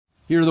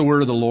Hear the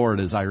word of the Lord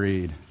as I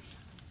read.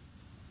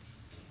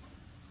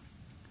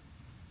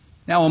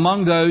 Now,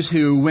 among those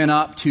who went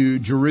up to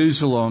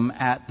Jerusalem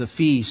at the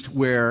feast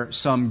were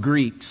some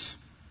Greeks.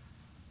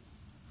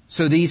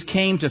 So these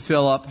came to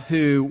Philip,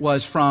 who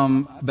was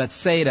from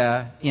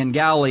Bethsaida in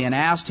Galilee, and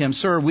asked him,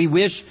 "Sir, we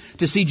wish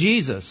to see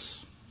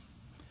Jesus."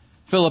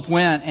 Philip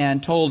went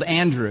and told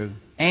Andrew.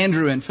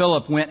 Andrew and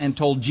Philip went and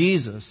told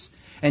Jesus.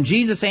 And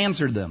Jesus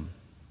answered them,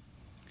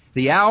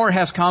 "The hour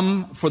has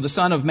come for the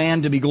Son of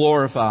Man to be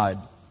glorified.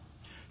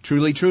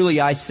 Truly, truly,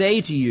 I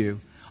say to you,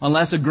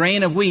 unless a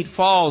grain of wheat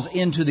falls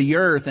into the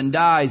earth and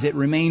dies, it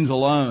remains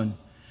alone.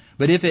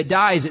 But if it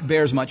dies, it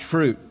bears much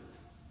fruit.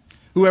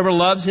 Whoever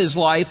loves his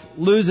life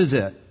loses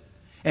it,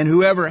 and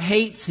whoever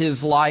hates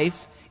his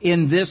life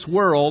in this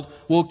world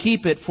will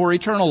keep it for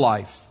eternal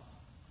life.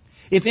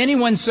 If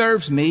anyone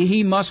serves me,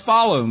 he must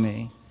follow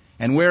me,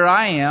 and where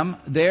I am,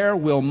 there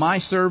will my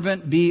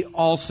servant be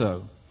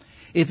also.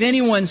 If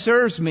anyone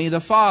serves me, the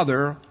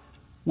Father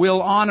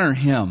will honor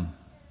him.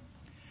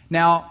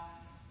 Now,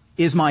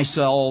 is my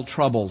soul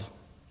troubled?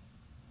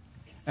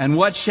 And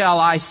what shall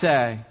I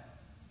say?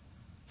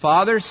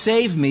 Father,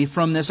 save me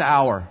from this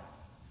hour.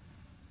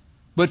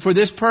 But for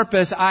this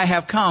purpose I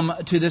have come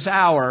to this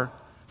hour.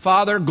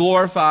 Father,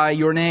 glorify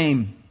your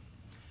name."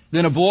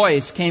 Then a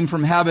voice came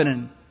from heaven,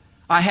 and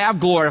I have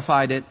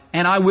glorified it,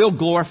 and I will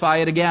glorify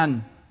it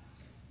again.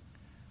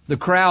 The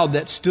crowd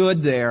that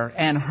stood there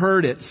and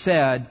heard it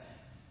said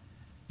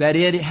that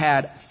it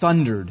had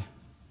thundered.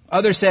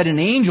 Others said an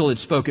angel had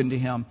spoken to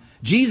him.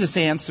 Jesus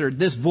answered,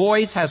 "This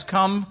voice has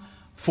come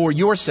for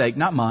your sake,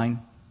 not mine.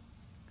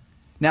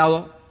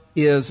 Now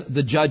is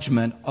the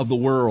judgment of the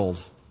world.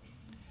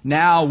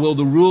 Now will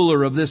the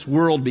ruler of this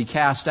world be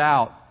cast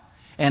out.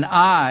 And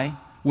I,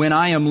 when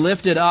I am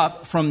lifted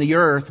up from the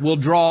earth, will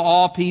draw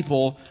all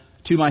people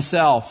to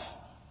myself."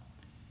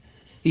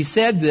 He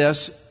said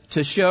this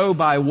to show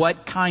by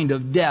what kind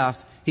of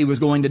death he was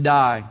going to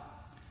die.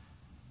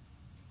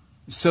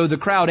 So the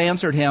crowd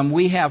answered him,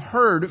 "We have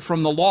heard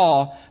from the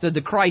law that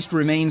the Christ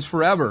remains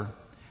forever.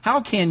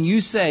 How can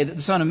you say that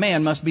the Son of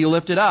Man must be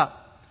lifted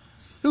up?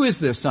 Who is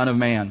this Son of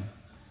Man?"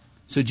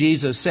 So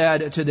Jesus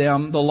said to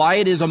them, "The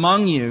light is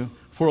among you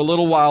for a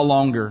little while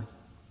longer.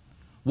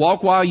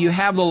 Walk while you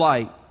have the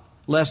light,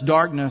 lest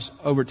darkness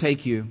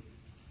overtake you.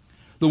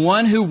 The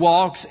one who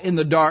walks in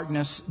the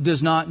darkness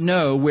does not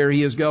know where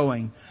he is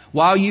going.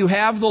 While you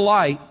have the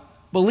light,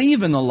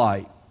 believe in the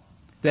light,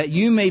 that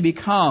you may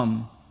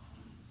become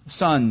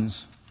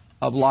sons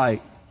of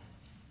light."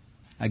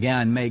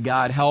 Again, may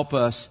God help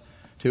us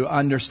to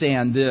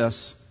understand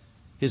this,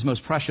 His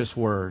most precious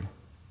word.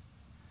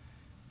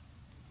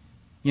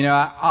 You know,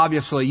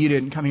 obviously you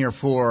didn't come here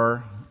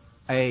for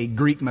a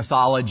Greek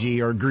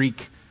mythology or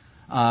Greek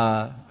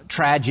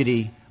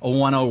tragedy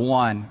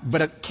 101.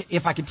 But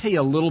if I could tell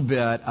you a little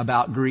bit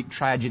about Greek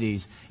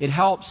tragedies, it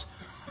helps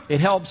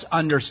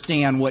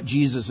understand what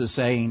Jesus is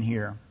saying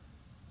here.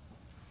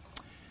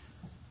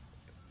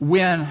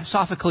 When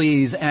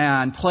Sophocles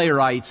and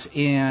playwrights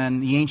in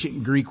the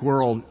ancient Greek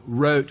world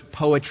wrote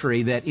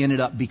poetry that ended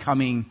up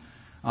becoming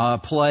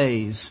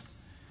plays,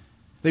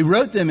 they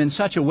wrote them in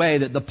such a way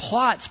that the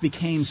plots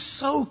became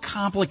so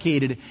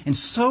complicated and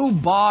so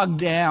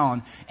bogged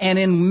down, and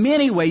in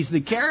many ways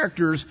the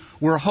characters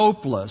were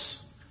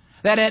hopeless,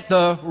 that at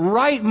the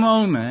right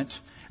moment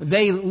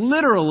they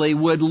literally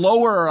would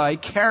lower a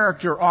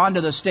character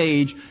onto the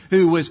stage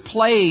who was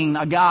playing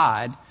a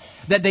god,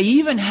 that they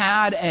even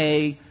had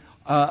a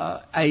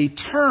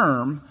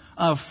term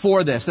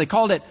for this. They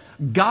called it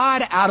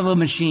God out of a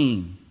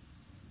machine.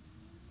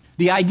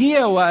 The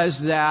idea was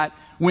that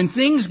when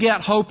things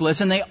get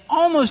hopeless, and they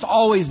almost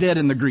always did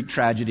in the Greek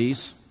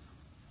tragedies,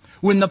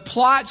 when the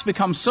plots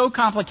become so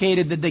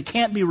complicated that they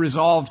can't be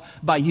resolved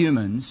by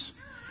humans,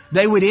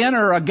 they would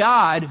enter a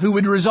god who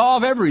would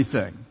resolve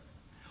everything.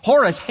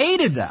 Horace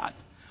hated that.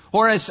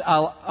 Horace,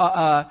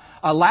 a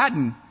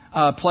Latin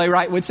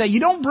playwright, would say, you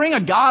don't bring a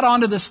god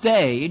onto the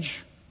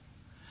stage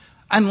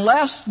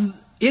unless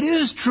it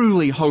is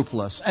truly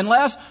hopeless,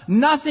 unless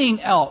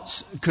nothing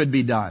else could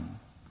be done.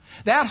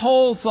 That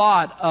whole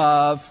thought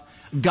of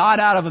God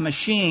out of a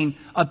machine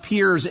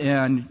appears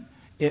in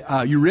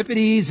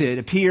Euripides, it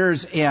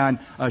appears in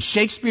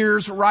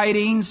Shakespeare's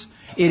writings,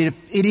 it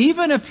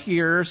even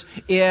appears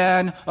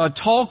in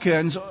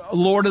Tolkien's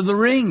Lord of the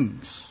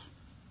Rings.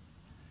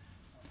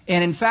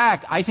 And in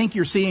fact, I think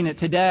you're seeing it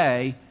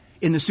today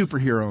in the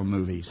superhero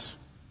movies.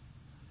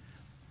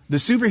 The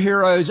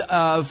superheroes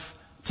of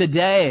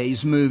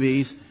today's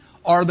movies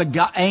are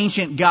the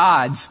ancient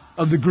gods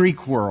of the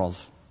Greek world.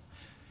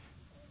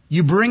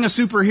 You bring a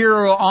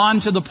superhero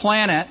onto the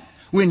planet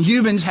when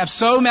humans have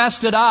so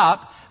messed it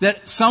up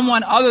that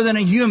someone other than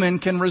a human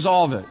can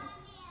resolve it.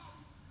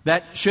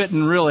 That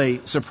shouldn't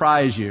really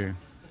surprise you.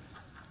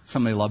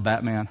 Somebody love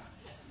Batman.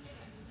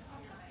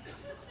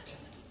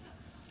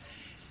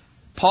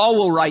 Paul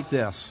will write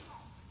this.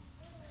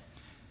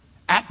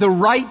 At the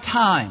right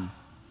time,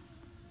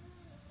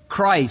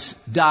 Christ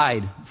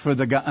died for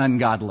the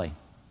ungodly.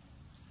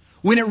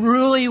 When it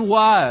really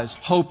was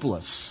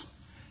hopeless.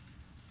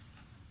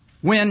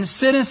 when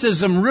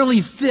cynicism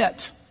really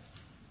fit,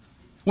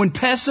 when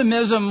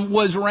pessimism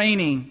was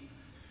reigning,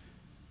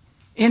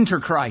 enter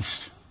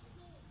Christ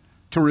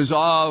to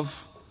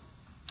resolve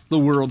the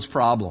world's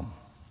problem.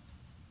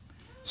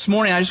 This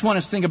morning, I just want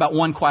us to think about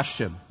one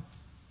question.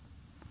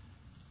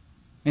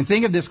 And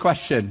think of this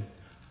question.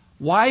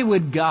 Why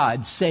would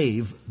God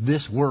save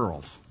this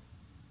world?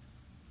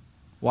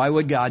 Why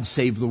would God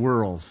save the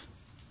world?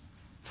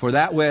 For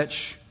that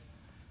which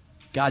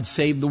God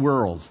saved the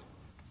world.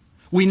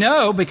 We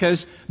know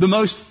because the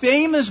most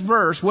famous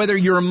verse, whether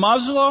you're a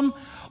Muslim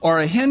or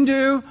a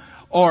Hindu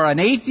or an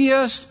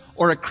atheist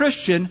or a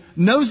Christian,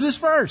 knows this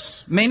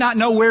verse. May not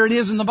know where it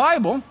is in the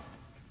Bible.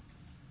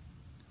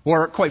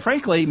 Or quite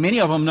frankly,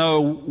 many of them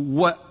know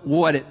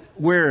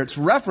where it's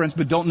referenced,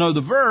 but don't know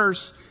the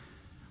verse.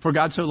 For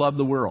God so loved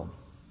the world.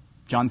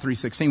 John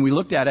 3:16. We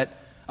looked at it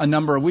a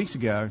number of weeks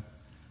ago.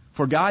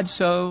 For God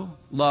so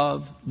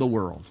loved the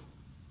world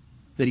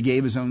that He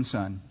gave His own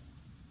Son,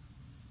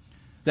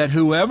 that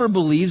whoever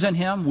believes in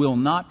Him will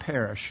not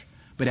perish,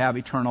 but have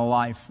eternal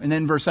life. And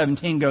then verse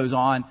 17 goes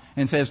on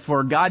and says,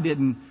 for God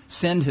didn't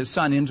send His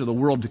Son into the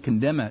world to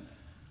condemn it,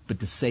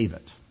 but to save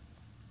it.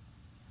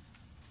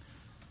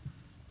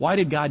 Why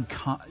did God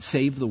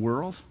save the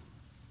world?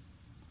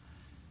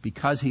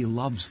 Because He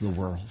loves the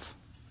world.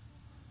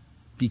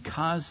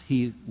 Because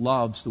He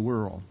loves the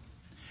world.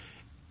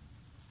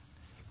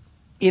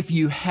 If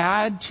you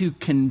had to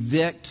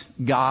convict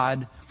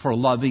God for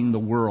loving the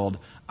world,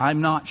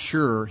 I'm not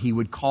sure He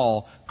would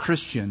call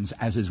Christians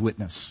as His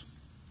witness.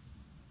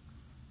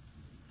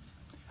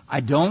 I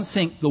don't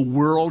think the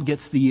world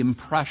gets the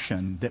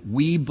impression that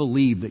we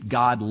believe that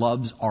God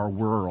loves our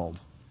world.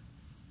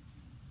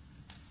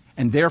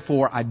 And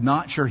therefore, I'm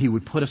not sure He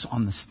would put us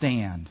on the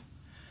stand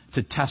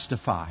to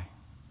testify.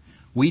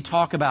 We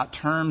talk about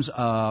terms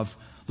of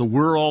the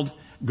world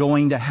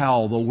going to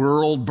hell, the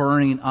world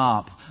burning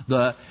up,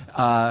 the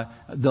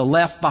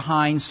Left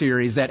Behind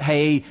series that,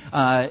 hey,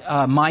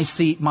 my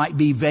seat might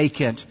be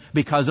vacant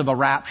because of a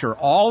rapture.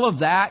 All of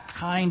that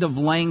kind of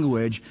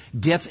language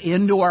gets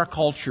into our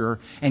culture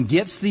and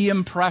gets the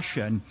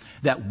impression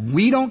that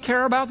we don't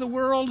care about the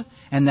world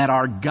and that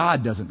our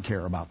God doesn't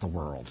care about the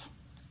world.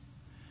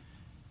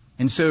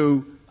 And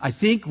so I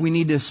think we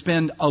need to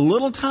spend a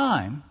little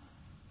time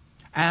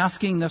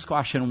asking this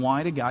question,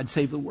 why did God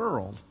save the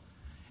world?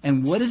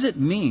 And what does it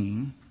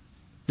mean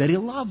that He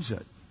loves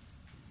it?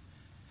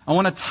 I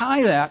want to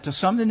tie that to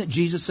something that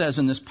Jesus says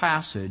in this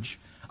passage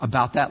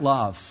about that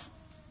love.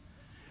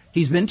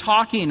 He's been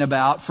talking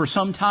about for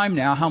some time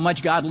now how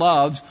much God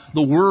loves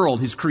the world,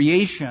 His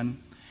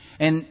creation.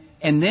 And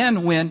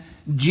then when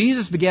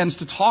Jesus begins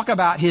to talk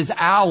about His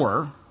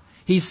hour,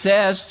 He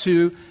says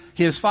to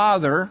His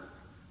Father,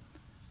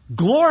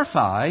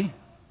 glorify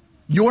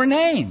your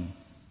name.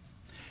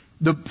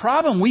 The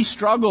problem we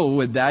struggle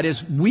with that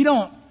is we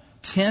don't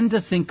tend to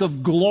think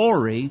of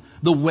glory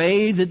the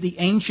way that the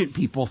ancient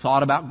people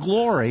thought about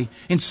glory.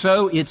 And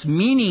so its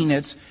meaning,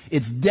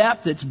 its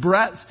depth, its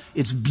breadth,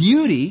 its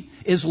beauty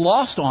is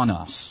lost on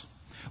us.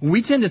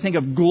 We tend to think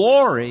of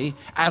glory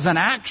as an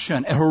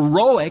action, a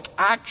heroic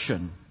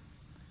action.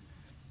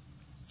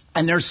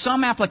 And there's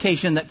some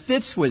application that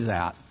fits with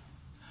that.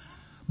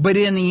 But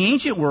in the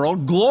ancient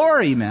world,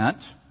 glory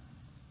meant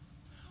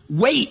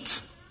weight.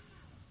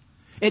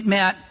 It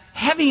meant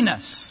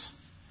heaviness.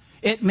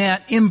 It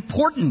meant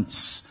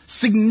importance,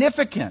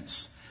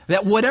 significance,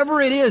 that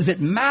whatever it is, it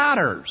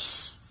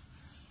matters.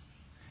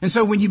 And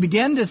so when you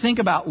begin to think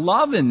about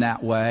love in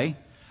that way,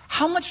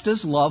 how much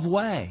does love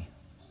weigh?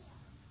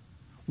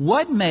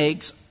 What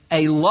makes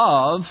a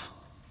love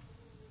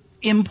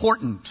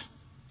important,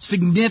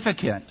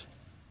 significant,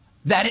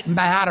 that it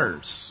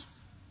matters?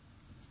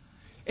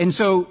 And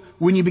so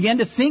when you begin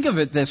to think of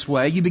it this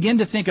way, you begin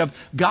to think of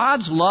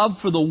God's love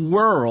for the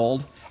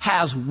world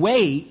has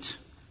weight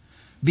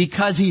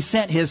because He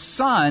sent His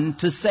Son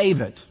to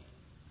save it.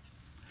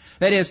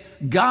 That is,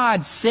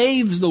 God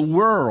saves the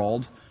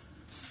world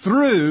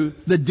through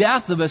the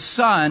death of His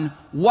Son.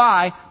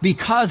 Why?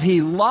 Because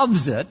He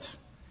loves it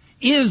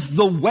is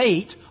the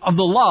weight of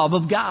the love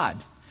of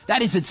God.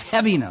 That is its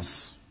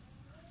heaviness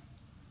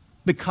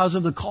because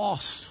of the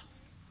cost.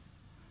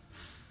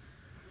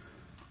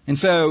 And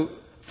so,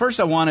 first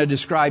I want to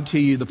describe to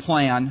you the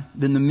plan,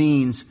 then the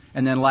means,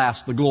 and then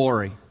last, the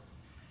glory.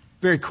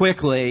 Very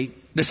quickly,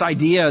 this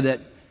idea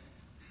that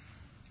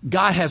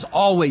God has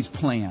always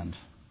planned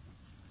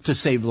to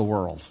save the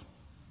world,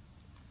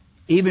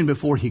 even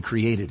before He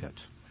created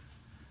it.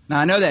 Now,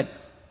 I know that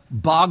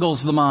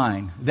boggles the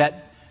mind,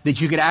 that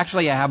you could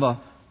actually have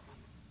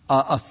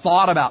a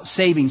thought about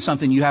saving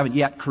something you haven't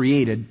yet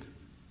created,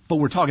 but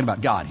we're talking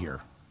about God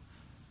here,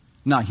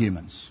 not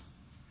humans.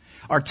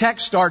 Our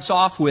text starts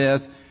off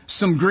with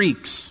some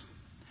Greeks.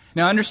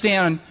 Now,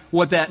 understand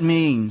what that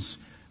means.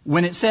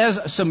 When it says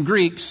some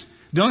Greeks,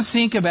 don't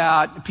think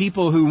about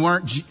people who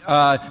weren't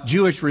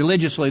Jewish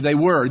religiously. They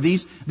were.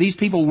 These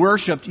people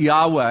worshipped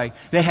Yahweh.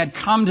 They had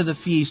come to the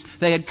feast.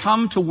 They had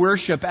come to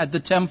worship at the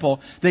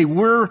temple. They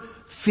were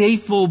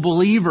faithful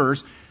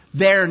believers.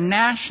 Their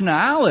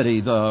nationality,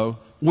 though,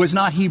 was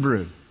not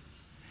Hebrew.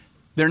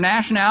 Their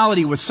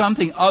nationality was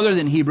something other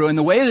than Hebrew. And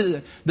the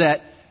way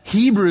that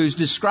Hebrews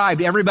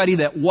described everybody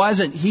that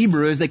wasn't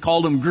Hebrew is they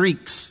called them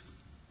Greeks.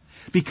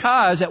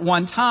 Because at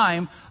one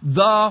time,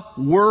 the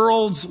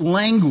world's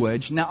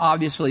language, now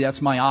obviously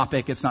that's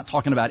myopic, it's not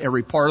talking about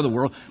every part of the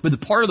world, but the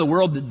part of the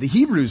world that the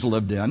Hebrews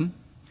lived in,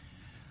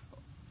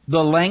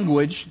 the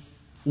language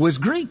was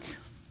Greek.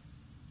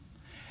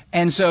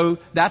 And so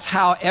that's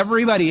how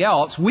everybody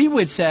else, we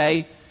would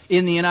say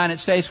in the United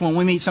States when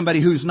we meet somebody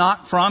who's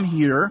not from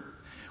here,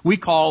 we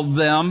call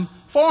them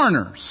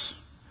foreigners.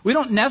 We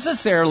don't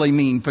necessarily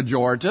mean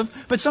pejorative,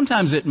 but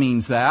sometimes it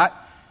means that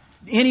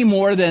any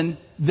more than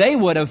they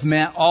would have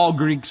meant all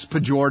Greeks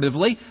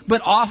pejoratively,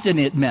 but often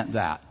it meant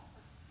that.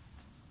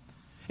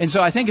 And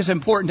so I think it's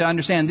important to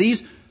understand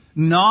these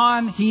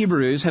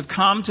non-Hebrews have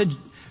come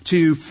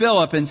to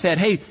Philip and said,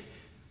 hey,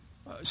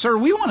 sir,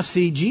 we want to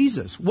see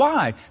Jesus.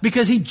 Why?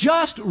 Because he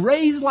just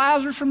raised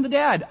Lazarus from the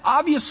dead.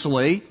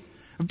 Obviously,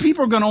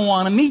 people are going to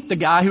want to meet the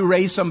guy who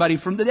raised somebody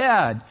from the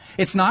dead.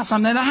 It's not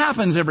something that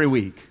happens every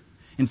week.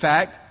 In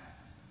fact,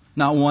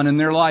 not one in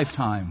their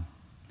lifetime.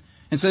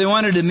 And so they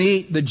wanted to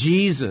meet the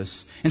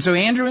Jesus. And so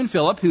Andrew and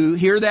Philip, who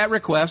hear that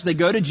request, they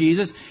go to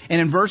Jesus, and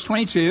in verse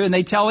 22, and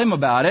they tell him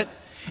about it.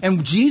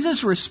 And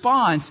Jesus'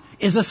 response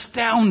is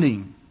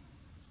astounding.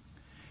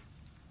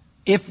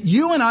 If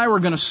you and I were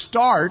going to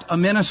start a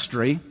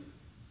ministry,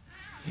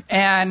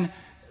 and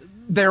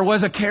there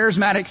was a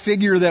charismatic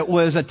figure that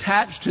was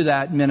attached to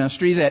that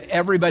ministry that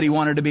everybody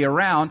wanted to be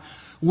around,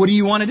 what do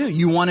you want to do?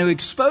 You want to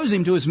expose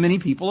him to as many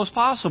people as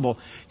possible.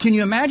 Can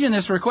you imagine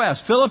this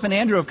request? Philip and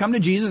Andrew have come to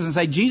Jesus and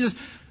say, Jesus,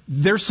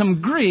 there's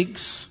some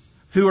Greeks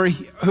who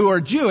are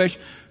Jewish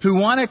who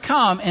want to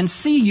come and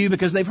see you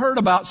because they've heard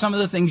about some of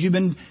the things you've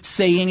been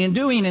saying and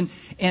doing.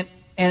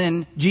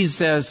 And Jesus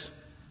says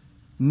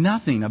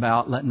nothing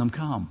about letting them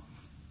come.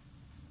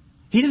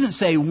 He doesn't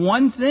say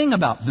one thing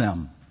about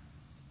them.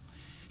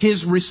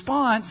 His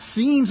response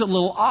seems a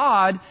little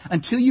odd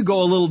until you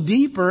go a little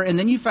deeper, and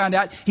then you find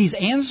out he's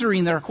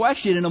answering their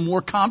question in a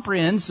more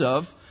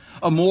comprehensive,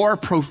 a more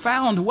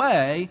profound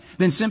way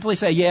than simply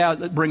say, yeah,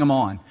 bring them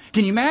on.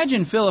 Can you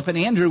imagine Philip and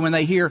Andrew when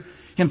they hear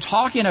him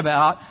talking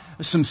about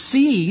some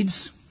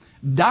seeds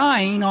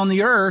dying on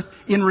the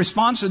earth in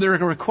response to their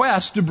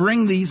request to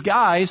bring these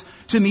guys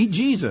to meet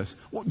Jesus?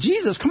 Well,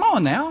 Jesus, come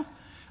on now.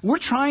 We're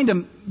trying to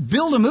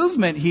build a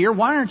movement here.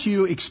 Why aren't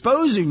you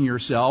exposing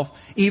yourself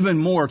even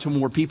more to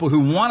more people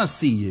who want to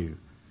see you?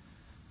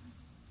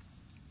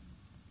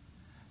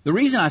 The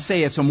reason I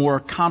say it's a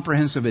more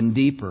comprehensive and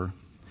deeper,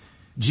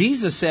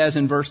 Jesus says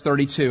in verse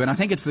 32, and I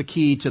think it's the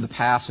key to the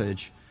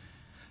passage,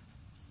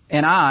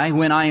 and I,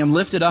 when I am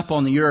lifted up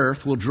on the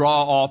earth, will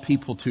draw all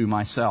people to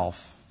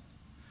myself.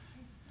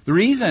 The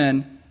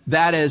reason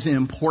that is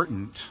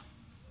important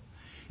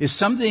is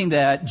something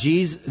that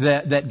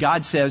that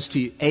God says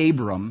to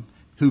Abram,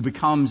 who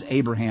becomes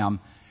Abraham,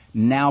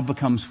 now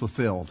becomes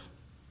fulfilled.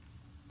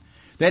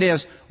 That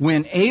is,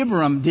 when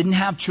Abram didn't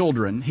have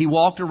children, he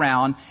walked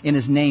around and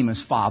his name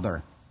is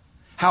Father.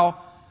 How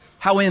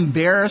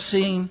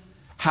embarrassing,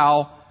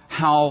 how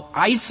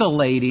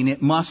isolating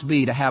it must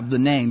be to have the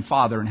name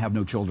Father and have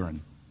no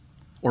children,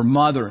 or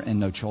Mother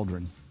and no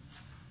children.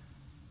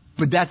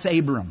 But that's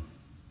Abram.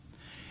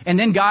 And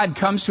then God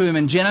comes to him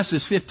in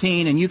Genesis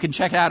 15, and you can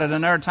check it out at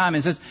another time,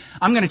 and says,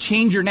 I'm going to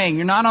change your name.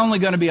 You're not only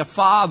going to be a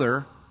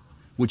father,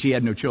 which he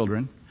had no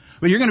children,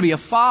 but you're going to be a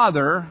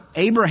father.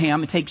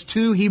 Abraham, it takes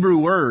two Hebrew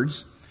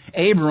words,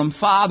 Abram,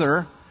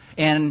 father,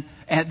 and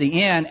at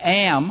the end,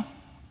 am,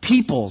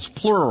 peoples,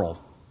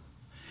 plural.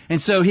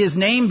 And so his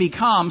name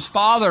becomes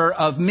father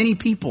of many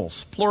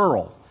peoples,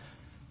 plural.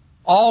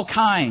 All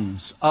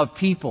kinds of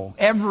people,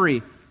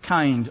 every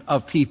kind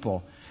of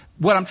people.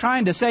 What I'm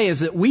trying to say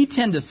is that we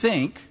tend to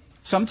think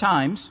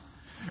sometimes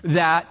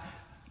that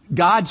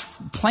God's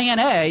plan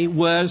A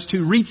was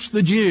to reach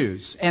the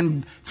Jews,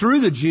 and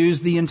through the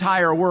Jews, the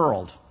entire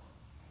world.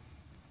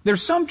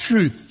 There's some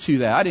truth to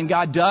that, and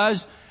God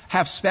does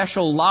have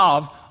special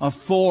love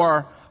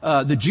for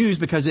the Jews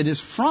because it is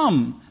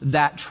from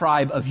that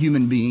tribe of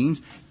human beings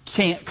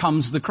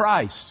comes the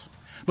Christ.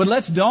 But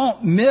let's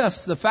don't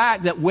miss the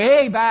fact that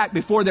way back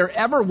before there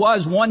ever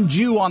was one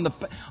Jew on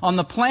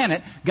the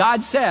planet,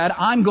 God said,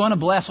 I'm going to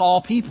bless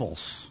all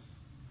peoples.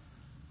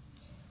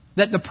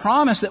 That the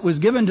promise that was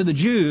given to the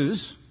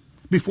Jews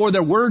before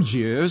there were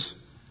Jews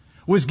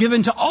was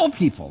given to all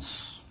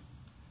peoples.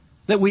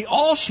 That we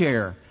all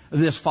share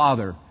this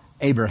father,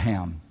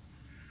 Abraham,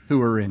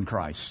 who are in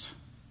Christ.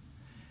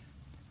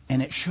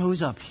 And it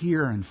shows up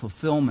here in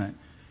fulfillment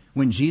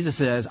when Jesus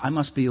says, I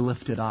must be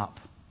lifted up.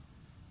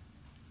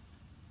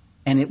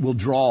 And it will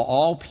draw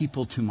all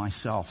people to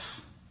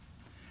myself.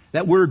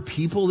 That word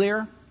people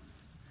there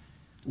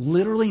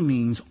literally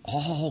means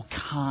all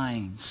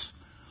kinds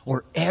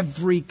or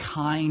every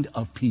kind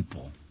of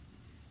people.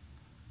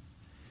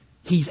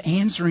 He's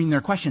answering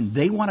their question.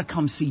 They want to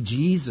come see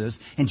Jesus.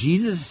 And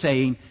Jesus is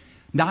saying,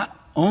 not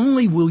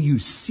only will you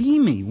see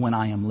me when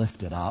I am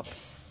lifted up,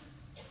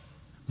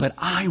 but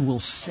I will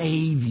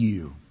save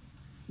you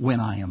when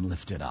I am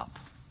lifted up.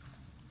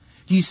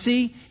 Do you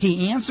see?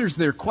 He answers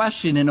their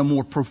question in a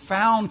more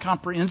profound,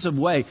 comprehensive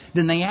way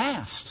than they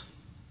asked.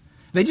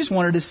 They just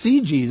wanted to see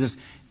Jesus.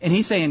 And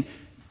he's saying,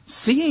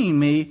 seeing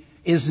me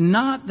is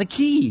not the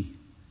key.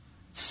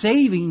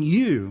 Saving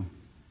you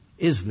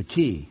is the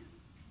key.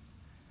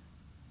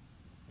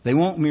 They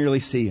won't merely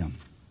see him.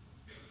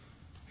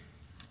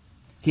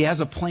 He has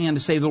a plan to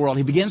save the world.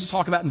 He begins to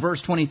talk about in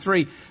verse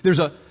 23, there's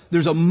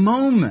a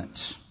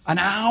moment, an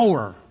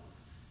hour,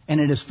 and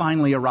it has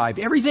finally arrived.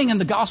 Everything in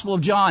the Gospel of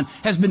John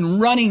has been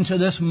running to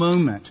this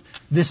moment,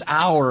 this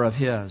hour of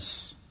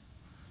his.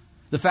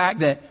 The fact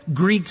that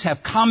Greeks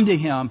have come to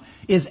him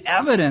is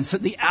evidence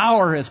that the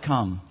hour has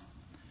come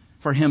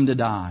for him to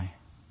die.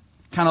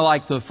 Kind of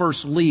like the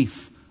first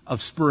leaf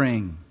of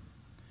spring.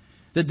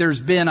 That there's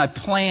been a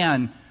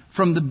plan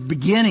from the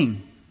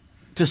beginning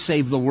to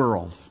save the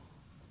world.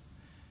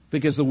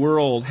 Because the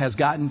world has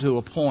gotten to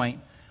a point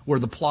where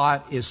the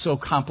plot is so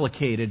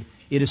complicated,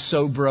 it is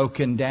so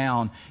broken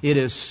down, it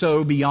is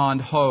so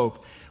beyond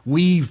hope.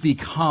 We've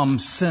become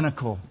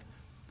cynical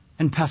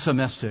and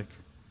pessimistic.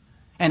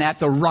 And at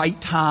the right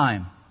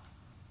time,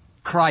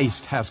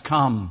 Christ has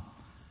come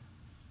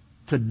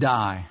to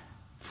die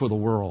for the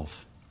world.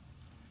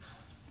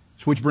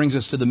 Which brings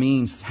us to the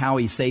means how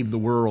he saved the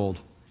world.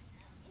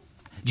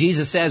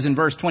 Jesus says in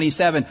verse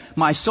 27,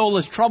 my soul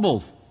is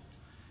troubled.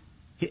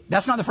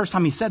 That's not the first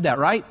time he said that,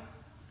 right?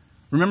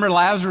 Remember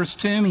Lazarus'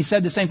 tomb? He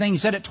said the same thing. He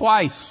said it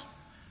twice.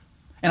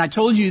 And I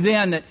told you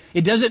then that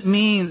it doesn't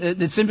mean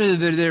that simply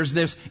that there's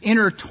this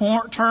inner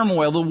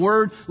turmoil. The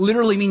word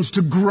literally means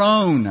to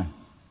groan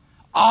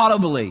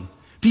audibly.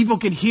 People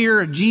could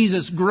hear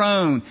Jesus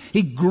groan.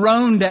 He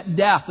groaned at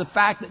death, the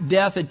fact that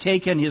death had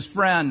taken his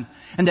friend,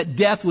 and that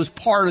death was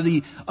part of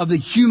the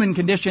human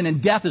condition,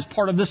 and death is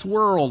part of this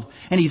world.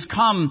 And he's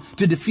come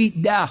to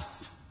defeat death.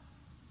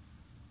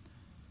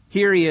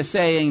 Here he is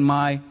saying,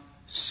 my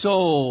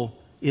soul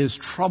is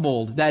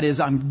troubled. That is,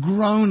 I'm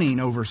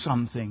groaning over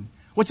something.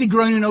 What's he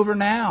groaning over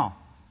now?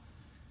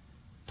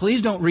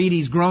 Please don't read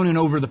he's groaning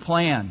over the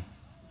plan.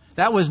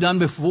 That was done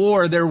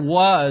before there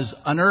was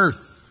an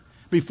earth,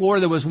 before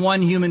there was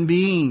one human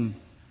being.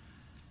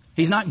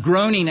 He's not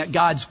groaning at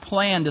God's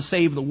plan to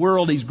save the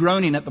world. He's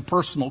groaning at the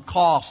personal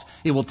cost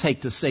it will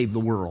take to save the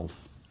world.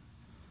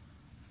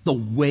 The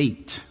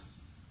weight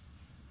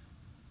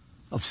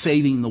of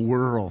saving the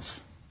world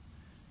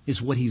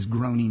is what he's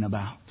groaning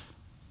about.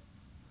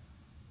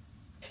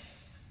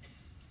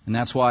 And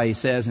that's why he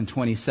says in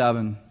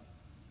 27,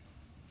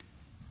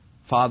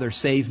 Father,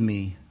 save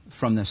me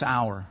from this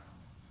hour.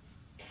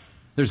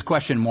 There's a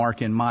question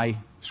mark in my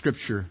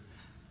scripture,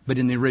 but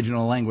in the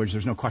original language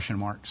there's no question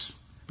marks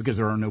because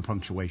there are no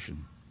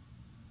punctuation.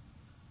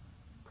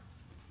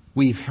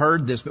 We've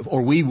heard this before,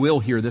 or we will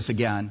hear this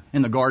again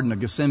in the Garden of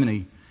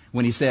Gethsemane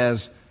when he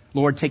says,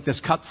 Lord, take this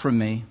cup from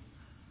me.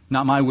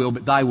 Not my will,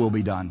 but thy will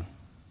be done.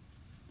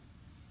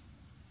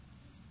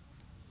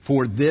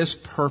 For this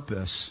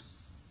purpose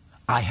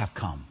I have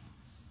come.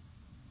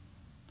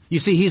 You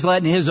see, he's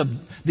letting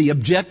the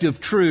objective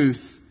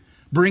truth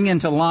bring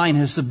into line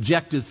his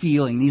subjective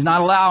feeling. He's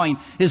not allowing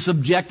his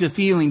subjective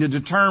feeling to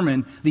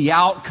determine the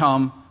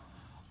outcome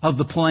of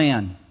the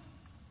plan.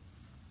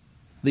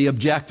 The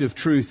objective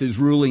truth is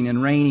ruling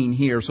and reigning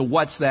here. So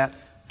what's that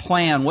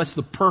plan? What's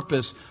the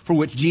purpose for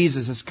which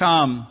Jesus has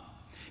come?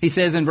 He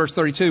says in verse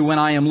 32, when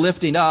I am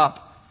lifting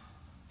up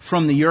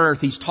from the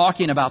earth, he's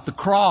talking about the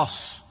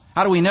cross.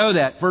 How do we know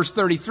that? Verse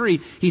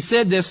 33, he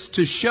said this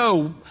to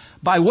show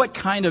by what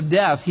kind of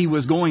death he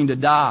was going to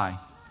die.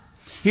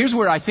 Here's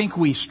where I think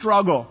we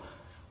struggle.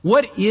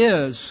 What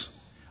is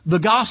the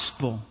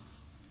gospel?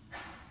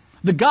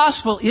 The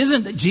gospel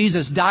isn't that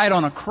Jesus died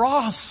on a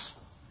cross.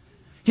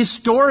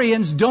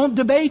 Historians don't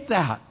debate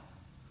that.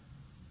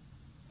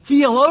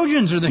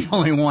 Theologians are the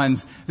only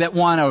ones that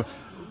want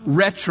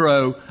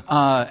to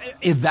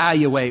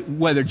evaluate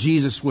whether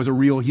Jesus was a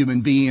real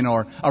human being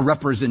or a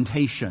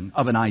representation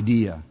of an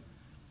idea.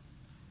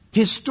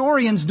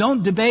 Historians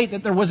don't debate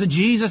that there was a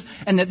Jesus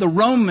and that the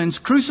Romans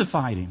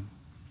crucified him.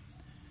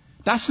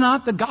 That's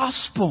not the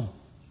gospel.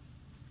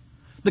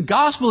 The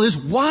gospel is,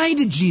 why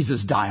did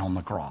Jesus die on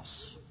the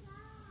cross?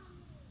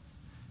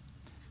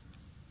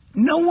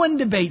 No one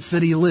debates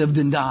that he lived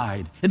and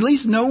died. At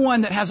least no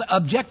one that has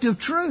objective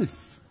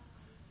truth.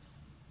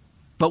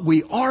 But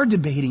we are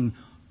debating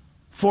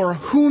for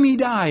whom he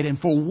died and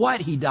for what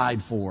he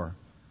died for.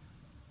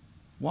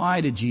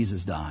 Why did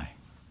Jesus die?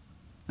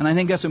 And I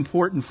think that's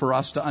important for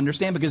us to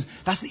understand because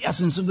that's the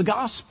essence of the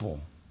gospel.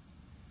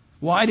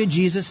 Why did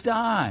Jesus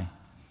die?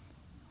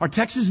 Our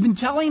text has been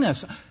telling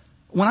us.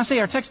 When I say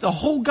our text, the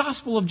whole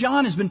Gospel of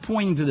John has been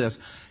pointing to this.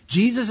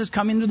 Jesus has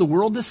come into the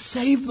world to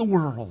save the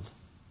world.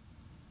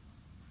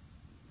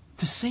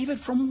 To save it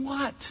from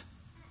what?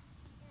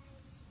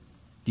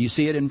 Do you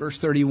see it in verse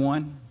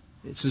 31?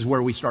 This is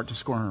where we start to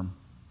squirm.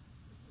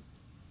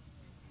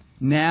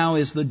 Now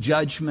is the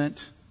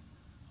judgment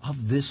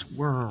of this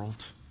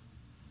world.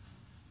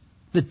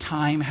 The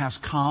time has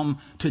come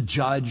to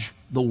judge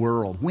the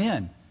world.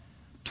 When?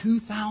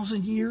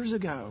 2,000 years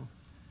ago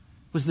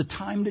was the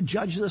time to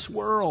judge this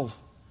world.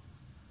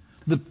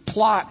 The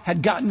plot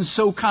had gotten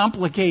so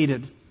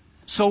complicated,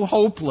 so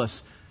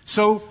hopeless,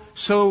 so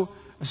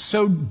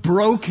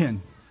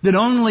broken that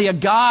only a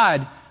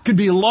God could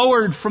be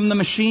lowered from the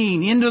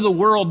machine into the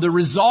world to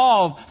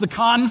resolve the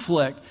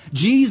conflict.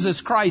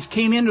 Jesus Christ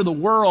came into the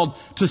world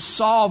to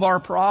solve our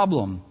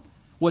problem.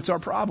 What's our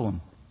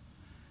problem?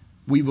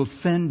 We've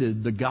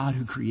offended the God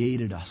who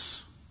created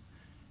us,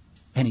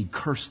 and He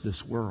cursed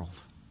this world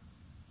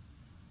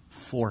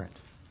for it.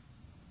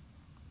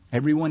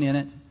 Everyone in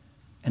it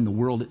and the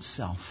world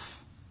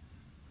itself.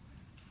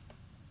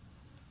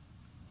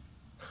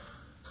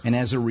 And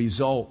as a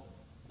result,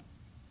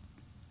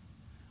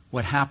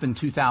 what happened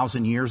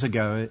 2,000 years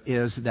ago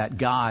is that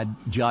God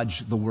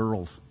judged the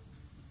world.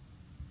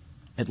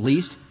 At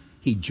least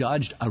He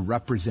judged a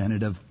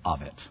representative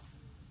of it.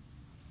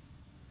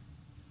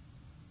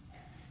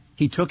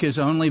 He took His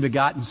only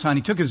begotten Son.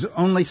 He took His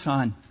only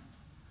Son.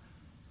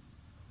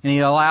 And He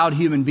allowed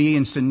human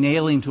beings to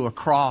nail Him to a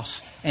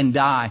cross and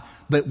die.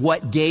 But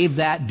what gave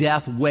that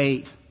death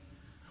weight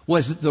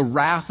was the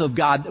wrath of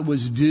God that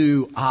was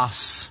due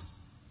us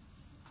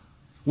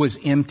was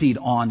emptied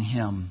on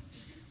Him.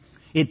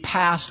 It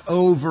passed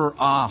over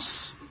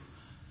us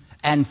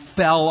and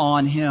fell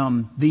on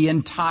Him. The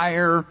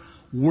entire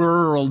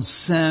world's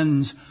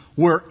sins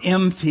were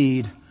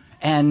emptied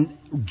and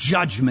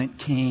judgment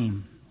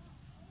came.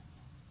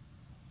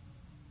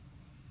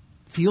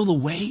 Feel the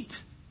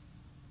weight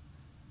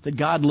that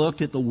God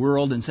looked at the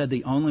world and said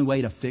the only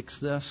way to fix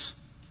this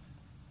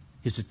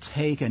is to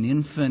take an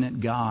infinite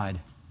God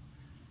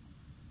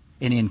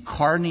and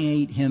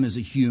incarnate Him as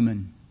a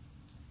human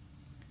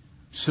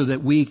so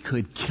that we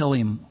could kill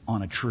Him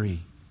on a tree.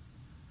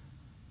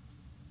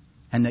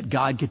 And that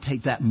God could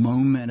take that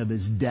moment of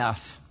His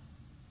death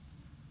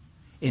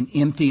and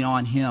empty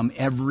on Him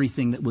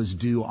everything that was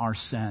due our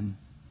sin.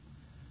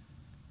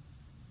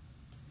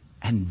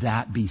 And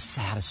that be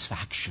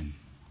satisfaction.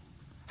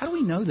 How do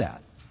we know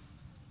that?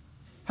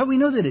 How do we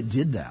know that it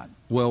did that?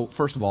 Well,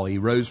 first of all, He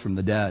rose from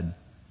the dead.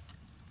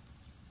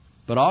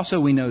 But also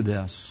we know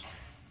this.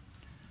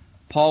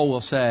 Paul will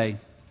say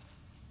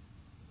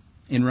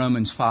in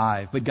Romans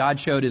 5, but God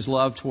showed His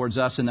love towards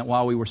us in that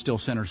while we were still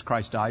sinners,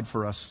 Christ died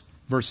for us.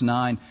 Verse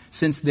 9,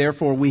 since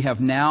therefore we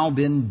have now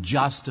been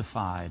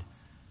justified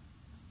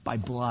by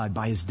blood,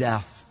 by His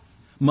death,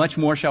 much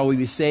more shall we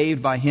be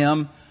saved by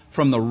Him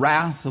from the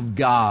wrath of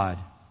God.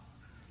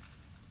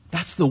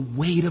 That's the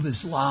weight of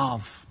His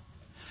love.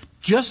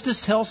 Just to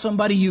tell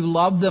somebody you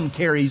love them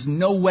carries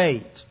no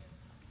weight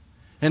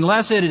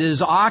unless it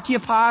is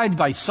occupied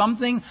by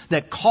something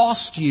that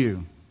cost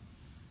you,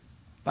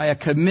 by a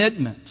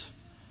commitment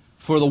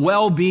for the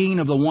well-being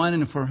of the one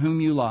and for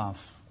whom you love,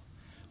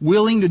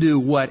 willing to do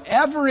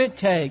whatever it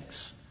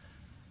takes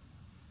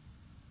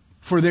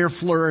for their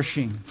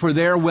flourishing, for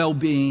their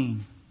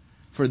well-being,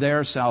 for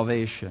their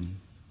salvation.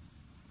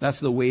 That's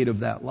the weight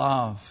of that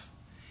love.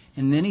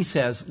 And then he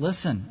says,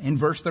 listen, in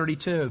verse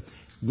 32,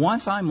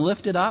 once I'm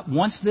lifted up,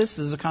 once this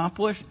is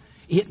accomplished,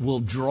 it will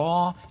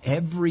draw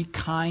every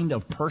kind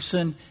of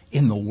person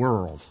in the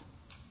world.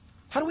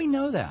 How do we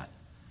know that?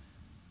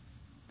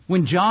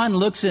 When John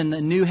looks in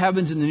the new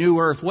heavens and the new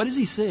earth, what does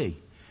he see?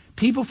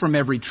 People from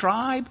every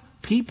tribe,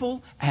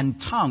 people, and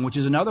tongue, which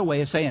is another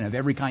way of saying of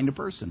every kind of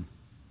person.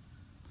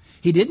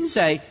 He didn't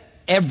say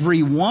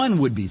everyone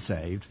would be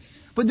saved,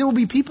 but there will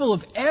be people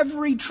of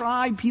every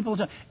tribe, people,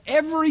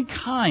 every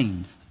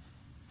kind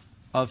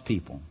of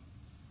people.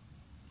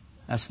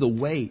 That's the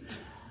weight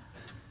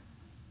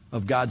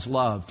of God's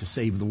love to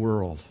save the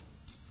world.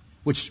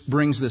 Which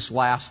brings this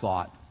last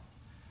thought.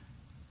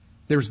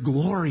 There's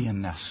glory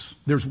in this.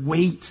 There's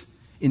weight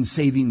in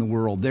saving the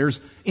world.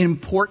 There's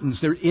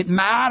importance. It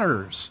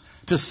matters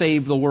to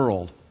save the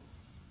world.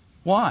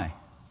 Why?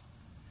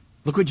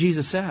 Look what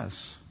Jesus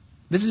says.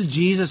 This is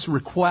Jesus'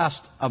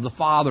 request of the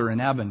Father in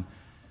heaven.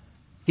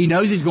 He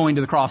knows He's going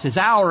to the cross. His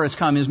hour has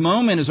come. His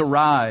moment has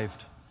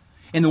arrived.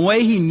 And the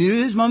way He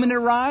knew His moment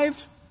had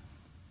arrived,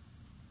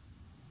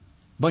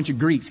 a bunch of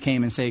Greeks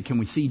came and said, can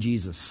we see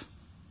Jesus?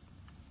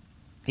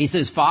 He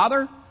says,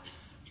 Father,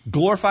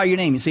 glorify your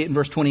name. You see it in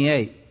verse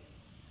 28.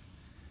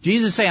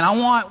 Jesus is saying, I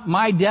want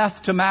my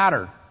death to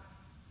matter.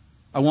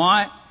 I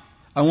want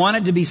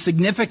it to be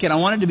significant. I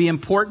want it to be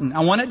important. I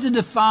want it to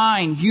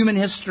define human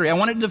history. I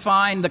want it to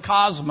define the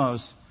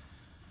cosmos.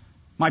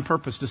 My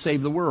purpose to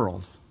save the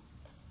world.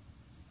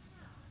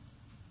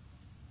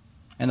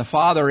 And the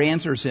Father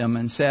answers him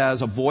and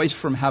says, a voice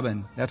from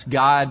heaven. That's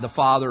God the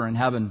Father in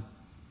heaven.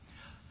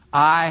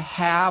 I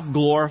have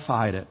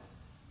glorified it.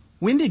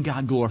 When did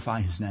God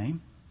glorify His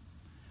name?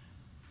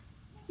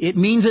 It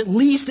means at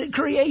least at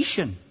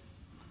creation.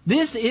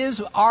 This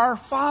is our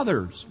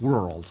Father's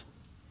world.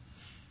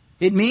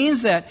 It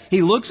means that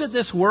He looks at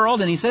this world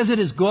and He says it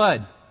is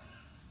good.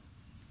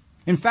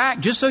 In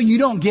fact, just so you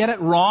don't get it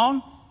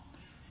wrong,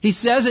 He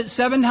says it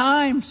 7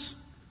 times.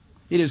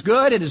 It is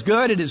good, it is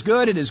good, it is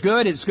good, it is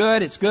good, it's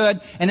good, it's good.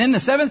 And then the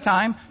 7th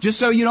time, just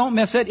so you don't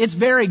miss it, it's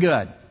very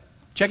good.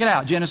 Check it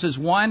out, Genesis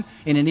 1,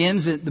 and it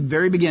ends at the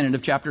very beginning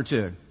of chapter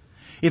 2.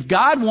 If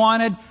God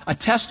wanted a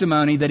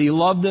testimony that He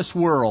loved this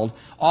world,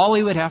 all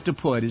He would have to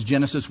put is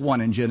Genesis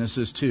 1 and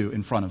Genesis 2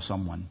 in front of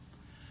someone.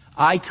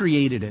 I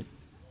created it.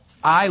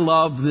 I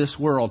love this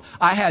world.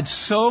 I had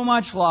so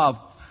much love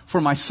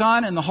for my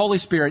Son and the Holy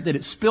Spirit that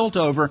it spilt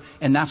over,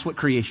 and that's what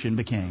creation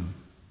became.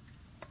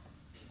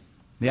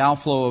 The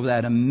outflow of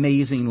that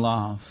amazing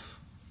love.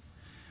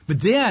 But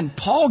then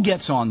Paul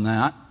gets on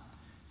that,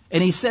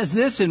 and he says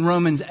this in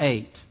Romans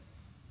 8.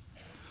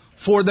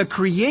 For the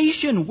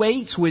creation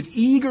waits with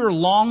eager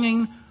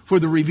longing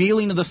for the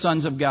revealing of the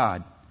sons of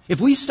God.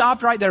 If we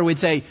stopped right there, we'd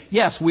say,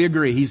 yes, we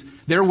agree.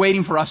 They're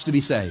waiting for us to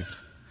be saved.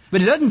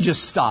 But it doesn't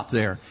just stop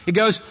there. It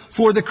goes,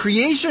 for the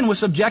creation was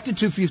subjected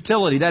to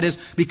futility. That is,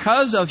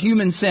 because of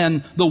human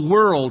sin, the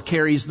world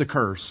carries the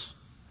curse.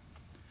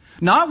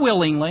 Not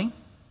willingly,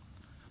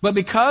 but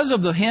because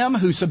of Him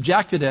who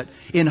subjected it,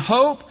 in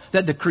hope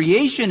that the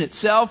creation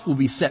itself will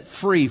be set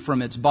free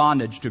from its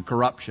bondage to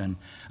corruption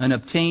and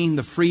obtain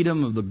the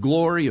freedom of the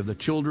glory of the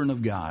children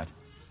of God.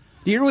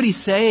 Do you hear what he's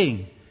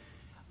saying?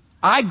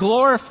 I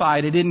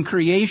glorified it in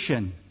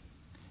creation.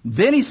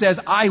 Then he says,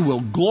 I will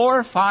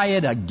glorify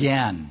it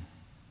again.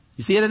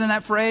 You see it in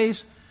that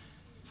phrase?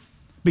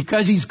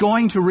 Because He's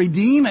going to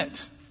redeem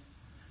it.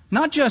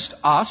 Not just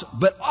us,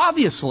 but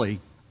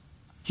obviously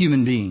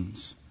human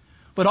beings.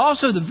 But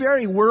also the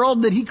very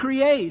world that He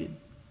created.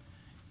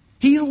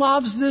 He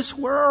loves this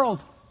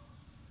world.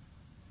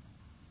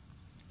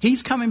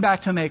 He's coming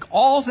back to make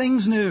all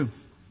things new.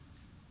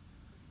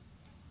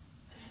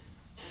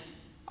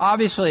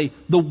 Obviously,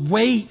 the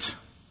weight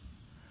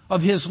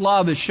of His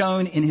love is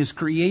shown in His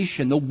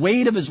creation. The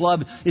weight of His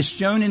love is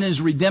shown in His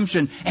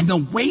redemption. And the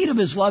weight of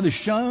His love is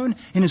shown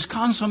in His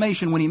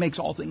consummation when He makes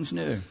all things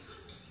new.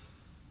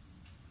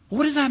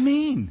 What does that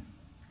mean?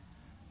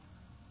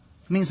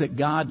 It means that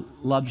God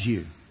loves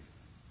you.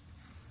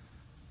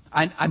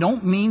 I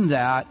don't mean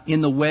that in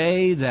the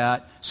way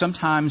that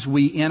sometimes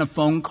we end a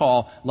phone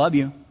call, love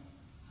you.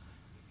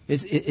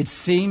 It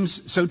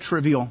seems so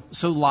trivial,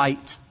 so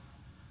light.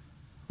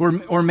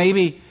 Or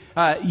maybe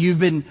you've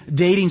been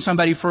dating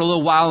somebody for a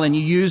little while and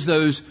you use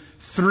those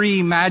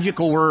 3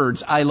 magical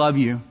words, I love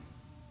you.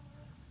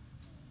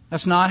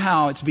 That's not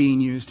how it's being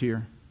used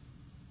here.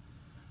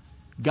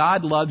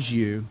 God loves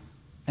you,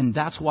 and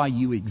that's why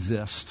you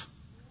exist.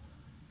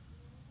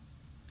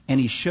 And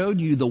He showed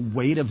you the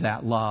weight of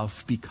that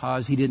love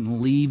because He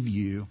didn't leave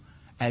you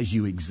as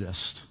you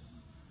exist.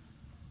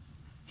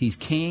 He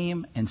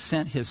came and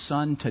sent His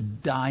Son to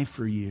die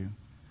for you,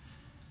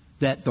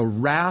 that the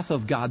wrath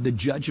of God, the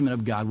judgment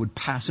of God, would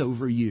pass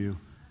over you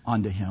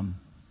onto Him.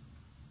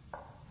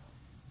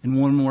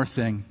 And one more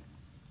thing.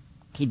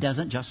 He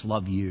doesn't just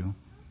love you,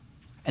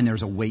 and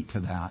there's a weight to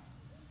that.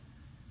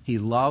 He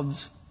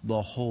loves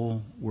the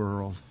whole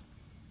world,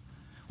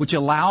 which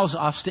allows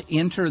us to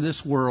enter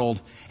this world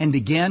and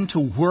begin to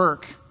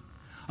work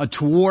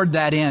toward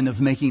that end of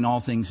making all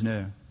things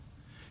new.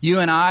 You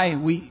and I,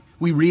 we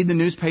read the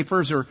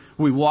newspapers, or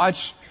we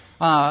watch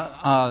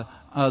the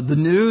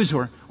news,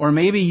 or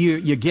maybe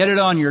you get it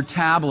on your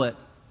tablet,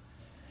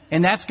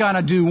 and that's going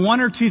to do one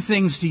or two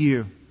things to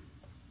you.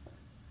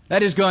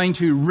 That is going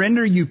to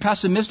render you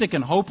pessimistic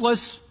and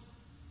hopeless,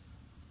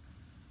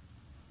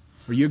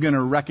 or you're going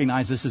to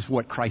recognize this is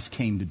what Christ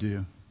came to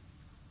do.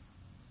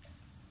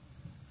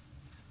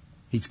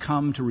 He's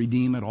come to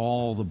redeem it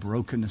all, the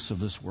brokenness of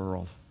this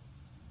world.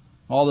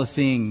 All the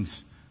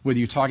things, whether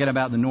you're talking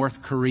about the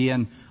North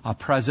Korean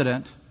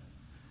president,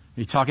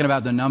 you're talking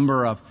about the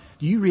number of,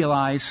 do you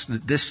realize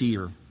that this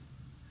year,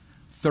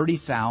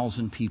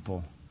 30,000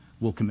 people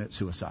will commit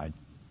suicide?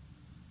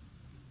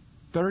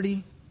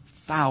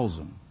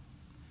 30,000.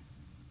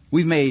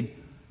 We've made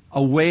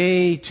a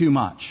way too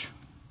much,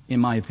 in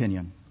my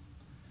opinion,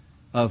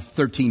 of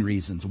 13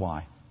 reasons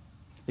why.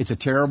 It's a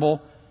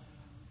terrible,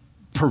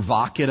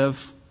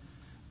 provocative,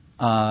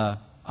 a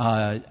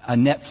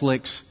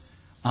Netflix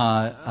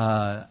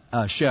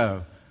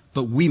show,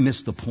 but we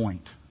missed the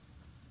point.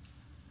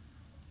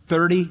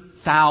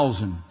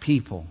 30,000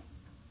 people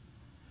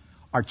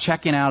are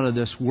checking out of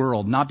this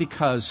world, not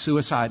because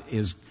suicide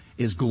is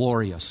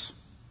glorious,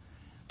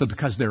 but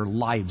because their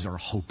lives are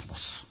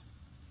hopeless.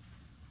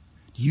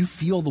 Do you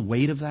feel the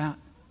weight of that?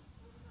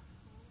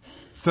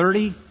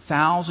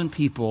 30,000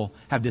 people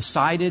have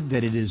decided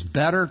that it is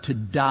better to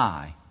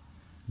die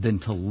than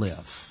to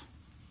live.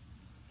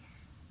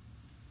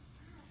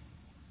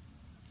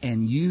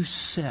 And you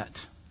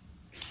sit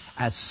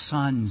as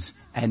sons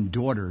and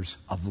daughters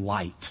of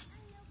light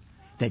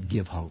that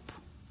give hope.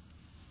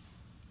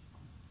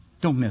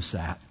 Don't miss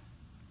that.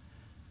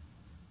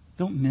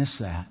 Don't miss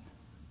that.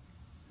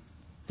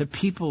 That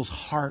people's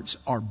hearts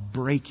are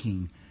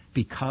breaking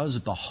because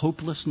of the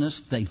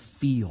hopelessness they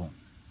feel.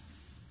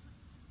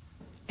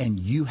 And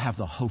you have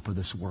the hope of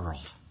this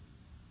world.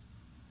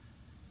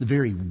 The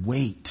very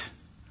weight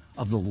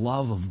of the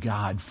love of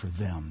God for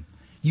them.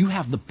 You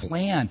have the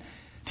plan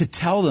to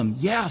tell them,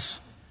 yes,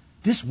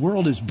 this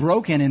world is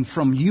broken, and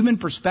from human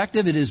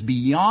perspective, it is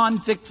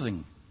beyond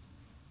fixing.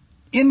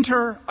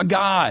 Enter a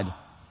God,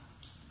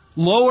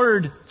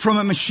 lowered from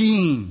a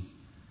machine,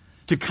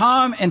 To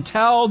come and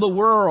tell the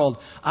world,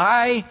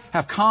 I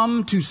have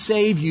come to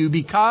save you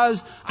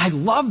because I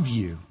love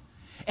you.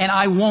 And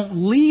I won't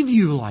leave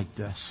you like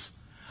this.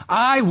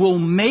 I will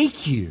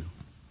make you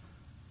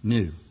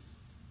new.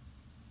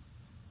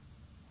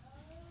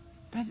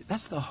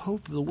 That's the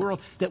hope of the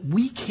world that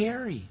we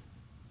carry.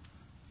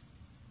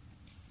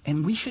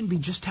 And we shouldn't be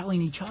just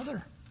telling each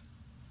other.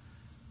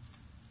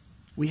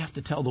 We have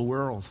to tell the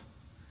world.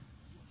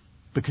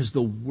 Because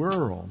the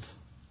world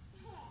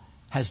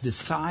has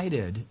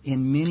decided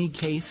in many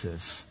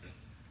cases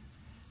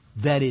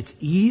that it's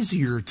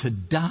easier to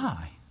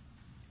die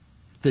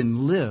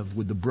than live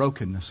with the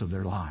brokenness of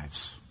their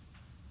lives.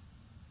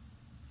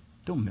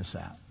 Don't miss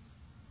that.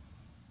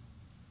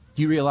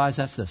 Do you realize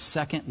that's the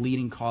second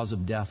leading cause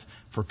of death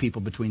for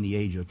people between the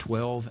age of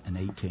 12 and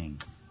 18?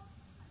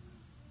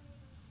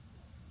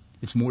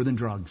 It's more than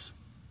drugs.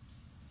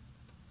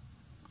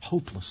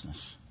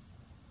 Hopelessness.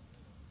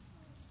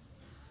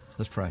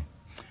 Let's pray.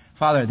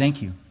 Father,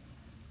 thank you.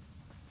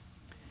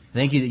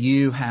 Thank you that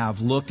you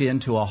have looked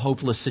into a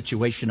hopeless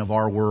situation of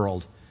our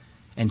world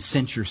and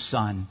sent your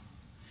Son.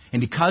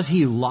 And because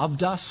He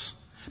loved us,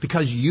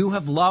 because you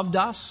have loved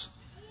us,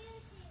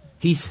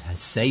 He has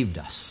saved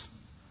us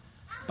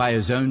by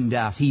His own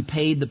death. He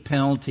paid the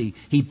penalty.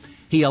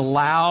 He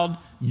allowed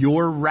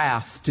your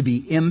wrath to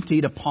be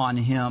emptied upon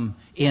Him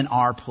in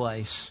our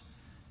place.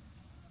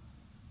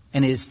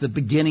 And it's the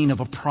beginning of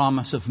a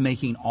promise of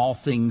making all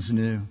things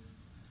new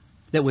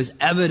that was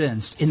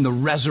evidenced in the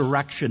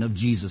resurrection of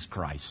Jesus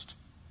Christ.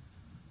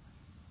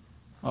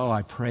 Oh,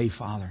 I pray,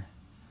 Father,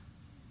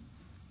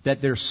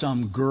 that there's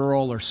some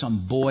girl or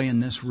some boy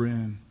in this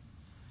room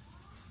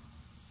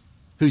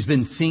who's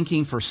been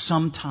thinking for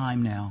some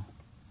time now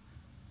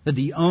that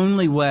the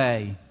only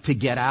way to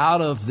get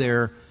out of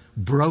their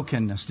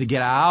brokenness, to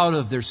get out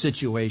of their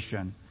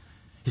situation,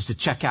 is to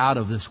check out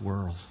of this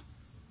world.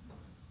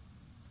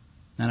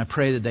 And I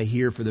pray that they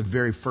hear for the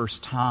very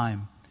first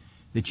time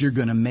that you're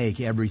going to make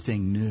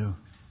everything new.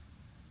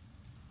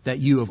 That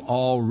you have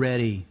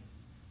already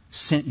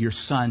sent your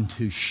Son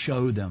to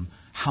show them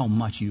how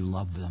much you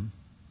love them.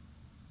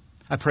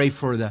 I pray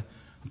for the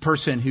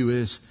person who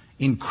is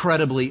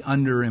incredibly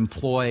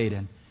underemployed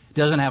and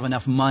doesn't have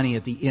enough money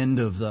at the end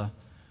of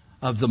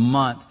the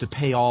month to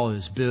pay all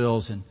his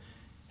bills, and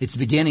it's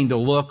beginning to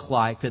look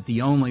like that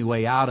the only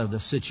way out of the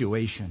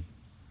situation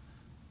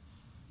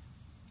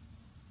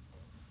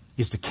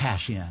is to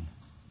cash in.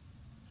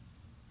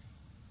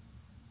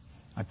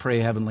 I pray,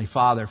 Heavenly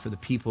Father, for the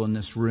people in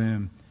this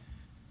room,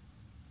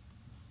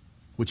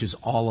 which is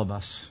all of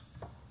us,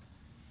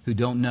 who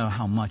don't know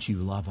how much you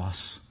love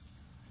us.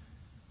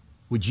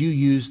 Would you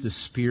use the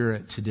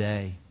Spirit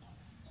today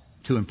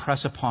to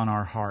impress upon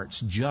our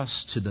hearts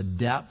just to the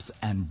depth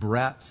and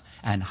breadth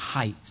and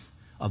height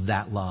of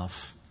that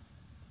love?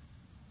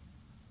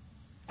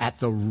 At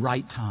the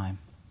right time,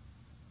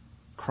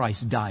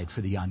 Christ died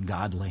for the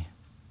ungodly.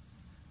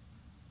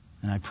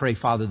 And I pray,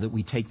 Father, that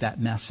we take that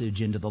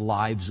message into the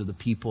lives of the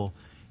people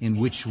in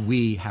which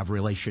we have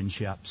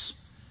relationships,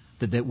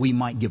 that we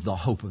might give the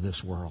hope of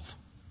this world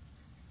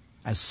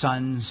as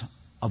sons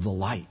of the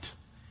light,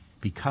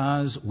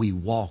 because we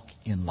walk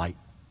in light.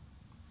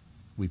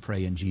 We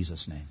pray in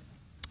Jesus' name.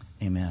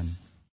 Amen.